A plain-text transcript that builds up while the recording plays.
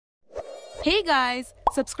Hey guys,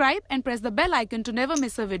 subscribe and press the bell icon to never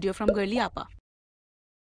miss a video from Girliyapa.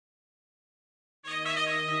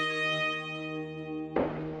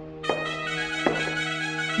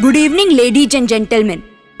 Good evening ladies and gentleman.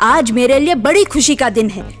 आज मेरे लिए बड़ी खुशी का दिन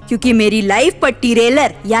है क्योंकि मेरी लाइफ पर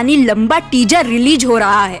टीरेलर यानी लंबा टीजर रिलीज हो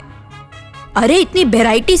रहा है। अरे इतनी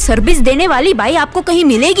वैरायटी सर्विस देने वाली बाई आपको कहीं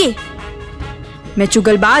मिलेगी? मैं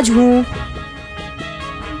चुगलबाज हूँ,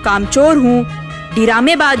 कामचोर हूँ,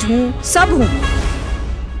 डिरामेबाज हूँ, सब हूँ,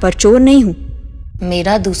 पर चोर नहीं हूँ।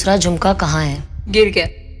 मेरा दूसरा झुमका कहाँ है? गिर गया।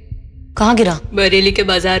 कहाँ गिरा? बरेली के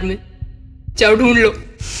बाजार में। जाओ ढूंढ लो।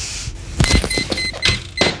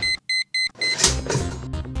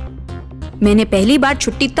 मैंने पहली बार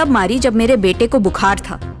छुट्टी तब मारी जब मेरे बेटे को बुखार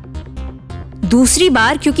था, दूसरी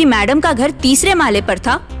बार क्योंकि मैडम का घर तीसरे माले पर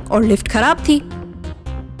था और लिफ्ट खराब थी,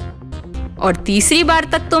 और तीसरी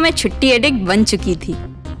बार तक तो मैं छुट्टी एडिक्ट बन चुकी थी।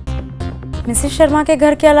 मिसेस शर्मा के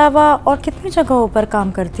घर के अलावा और कितनी जगहों पर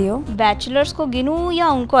काम करती हो? बैचलर्स को गिनूं या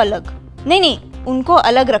उनको अलग? नहीं, उनको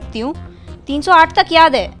अलग रखती हूँ। 308 तक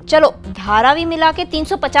याद है, चलो धारावी मिला के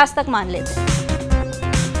 350 तक मान लेते हैं।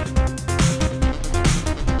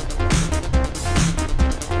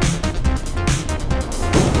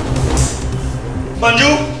 मंजू,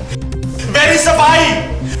 वेरी सफाई,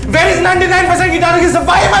 वेरी 99% गिटार की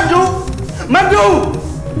सफाई। मंजू, मंजू।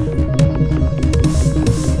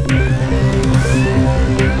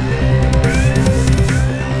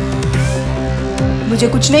 मुझे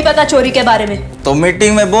कुछ नहीं पता चोरी के बारे में। तो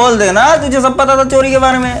मीटिंग में बोल देना तुझे सब पता था चोरी के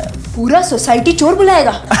बारे में। पूरा सोसाइटी चोर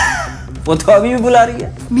बुलाएगा। वो तो अभी भी बुला रही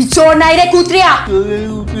है। चोर नहीं रे कूतरिया।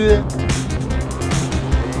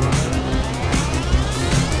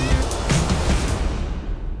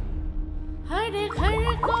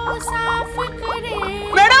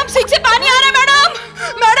 मैडम सिंक से पानी आ रहा है। Madam,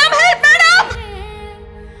 madam help, madam,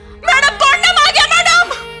 madam condom आ गया। मैडम,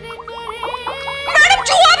 मैडम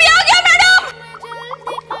चूहा भी आ गया। मैडम,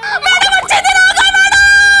 मैडम अच्छे दिन आ गए।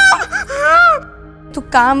 मैडम तू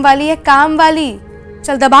काम वाली है, काम वाली।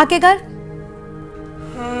 चल दबा के कर।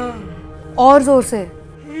 और जोर से,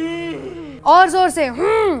 और जोर से।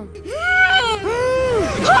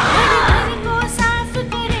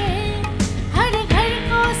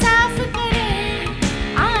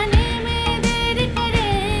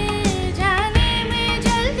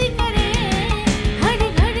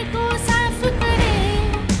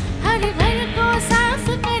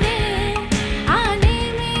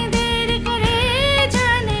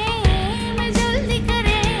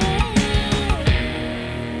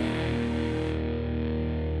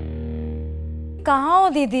 कहाँ हो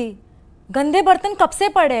दीदी? गंदे बर्तन कब से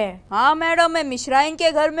पड़े हैं? हाँ मैडम, मैं मिश्राइन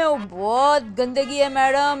के घर में हूँ। बहुत गंदगी है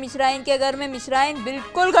मैडम मिश्राइन के घर में। मिश्राइन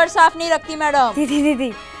बिल्कुल घर साफ नहीं रखती मैडम।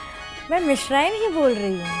 दीदी मैं मिश्राइन ही बोल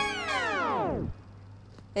रही हूँ।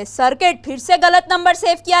 सर्किट फिर से गलत नंबर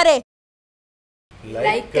सेव किया रे।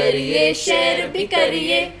 लाइक करिए, शेयर भी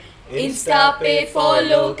करिए, इंस्टा पे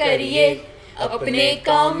फॉलो करिए, अपने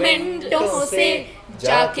कमेंटों से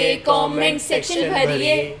जाके कमेंट सेक्शन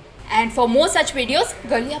भरिए। And for more such videos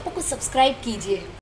गर्लियापा को सब्सक्राइब कीजिए।